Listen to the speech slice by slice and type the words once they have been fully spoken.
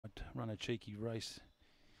run a cheeky race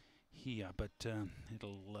here, but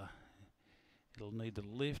it'll need the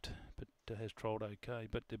lift, but has trolled okay.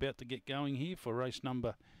 But they're about to get going here for race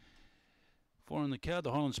number 4 on the card,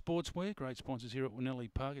 the Highland Sportswear. Great sponsors here at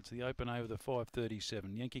Winnelli Park. It's the open over the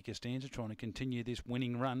 5:37. Yankee Costanza trying to continue this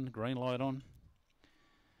winning run. Green light on.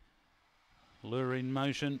 Lure in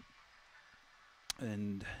motion.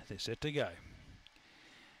 And they're set to go.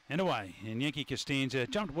 And away. And Yankee Costanza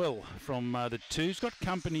jumped well from the 2. He's got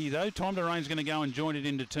company though. Time to Reign's going to go and join it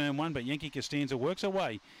into turn 1, but Yankee Costanza works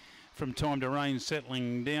away from Time to Reign,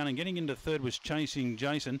 settling down, and getting into third was Chasing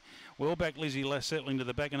Jason. Well back Lizzie Lass settling to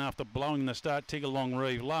the back, and after blowing the start, Tiggerlong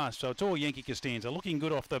Reeve last. So it's all Yankee Costanza looking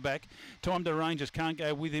good off the back. Time to Reign just can't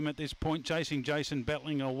go with him at this point. Chasing Jason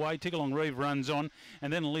battling away. Tiggerlong Reeve runs on,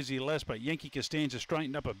 and then Lizzie Lass, but Yankee Costanza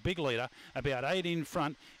straightened up a big leader, about 8 in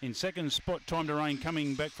front. In second spot, Time to Reign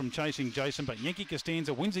coming back from Chasing Jason, but Yankee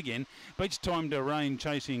Costanza wins again, beats Time to Reign,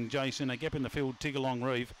 Chasing Jason. A gap in the field, Tiggerlong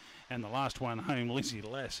Reeve, and the last one home, Lizzie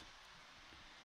Lass.